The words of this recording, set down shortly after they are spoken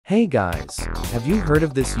Hey guys, have you heard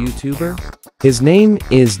of this YouTuber? His name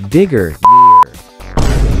is Digger.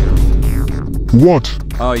 What?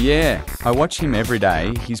 Oh yeah, I watch him every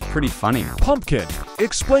day. He's pretty funny. Pumpkin,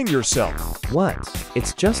 explain yourself. What?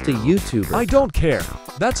 It's just a YouTuber. I don't care.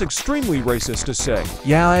 That's extremely racist to say.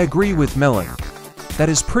 Yeah, I agree with Melon. That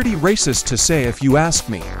is pretty racist to say if you ask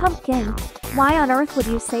me. Pumpkin, why on earth would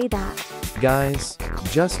you say that? Guys,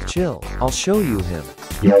 just chill. I'll show you him.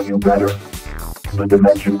 Yeah, you better. The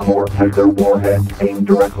Dimension Core has their warhead aimed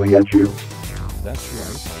directly at you. That's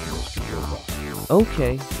right, Mr. Robot.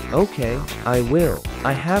 Okay, I will.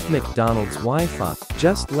 I have McDonald's Wi-Fi.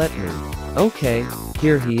 Just let me. Okay,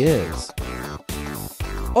 here he is.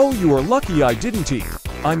 Oh, you are lucky I didn't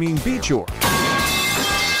beat your.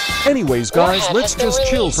 Anyways guys, let's just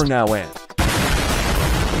chill for now and